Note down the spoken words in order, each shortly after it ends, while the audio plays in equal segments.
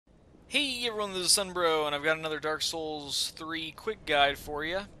Hey everyone, this is Sunbro, and I've got another Dark Souls 3 quick guide for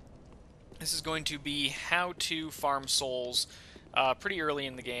you. This is going to be how to farm souls pretty early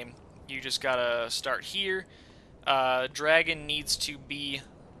in the game. You just gotta start here. Dragon needs to be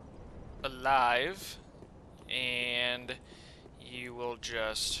alive, and you will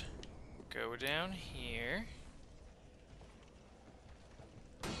just go down here.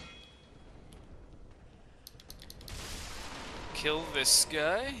 Kill this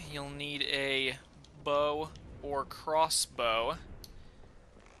guy. You'll need a bow or crossbow.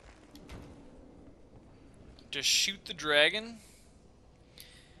 Just shoot the dragon,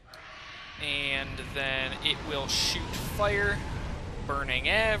 and then it will shoot fire, burning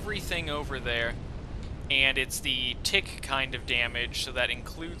everything over there. And it's the tick kind of damage, so that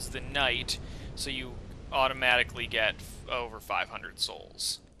includes the night, so you automatically get over 500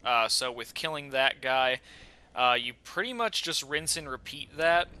 souls. So with killing that guy, you pretty much just rinse and repeat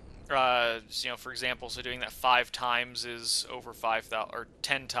that. For example, so doing that 5 times is over 5,000, or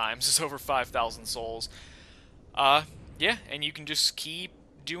 10 times is over 5,000 souls. Yeah, and you can just keep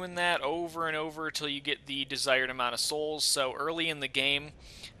doing that over and over till you get the desired amount of souls. So early in the game,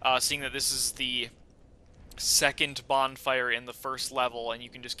 seeing that this is the second bonfire in the first level, and you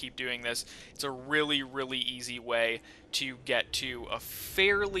can just keep doing this, it's a really, really easy way to get to a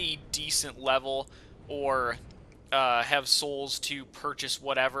fairly decent level, or have souls to purchase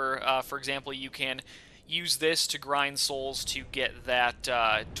whatever. For example, you can use this to grind souls to get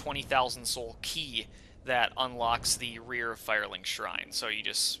that 20,000 soul key that unlocks the rear of Firelink Shrine. So you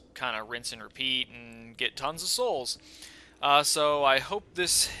just kind of rinse and repeat and get tons of souls. So I hope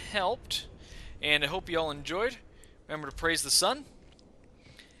this helped, and I hope you all enjoyed. Remember to praise the sun,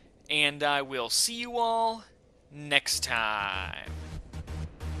 and I will see you all next time.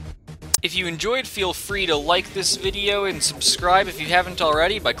 If you enjoyed, feel free to like this video and subscribe if you haven't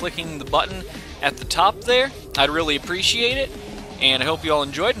already by clicking the button at the top there. I'd really appreciate it. And I hope you all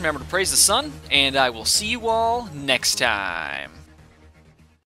enjoyed. Remember to praise the sun, and I will see you all next time.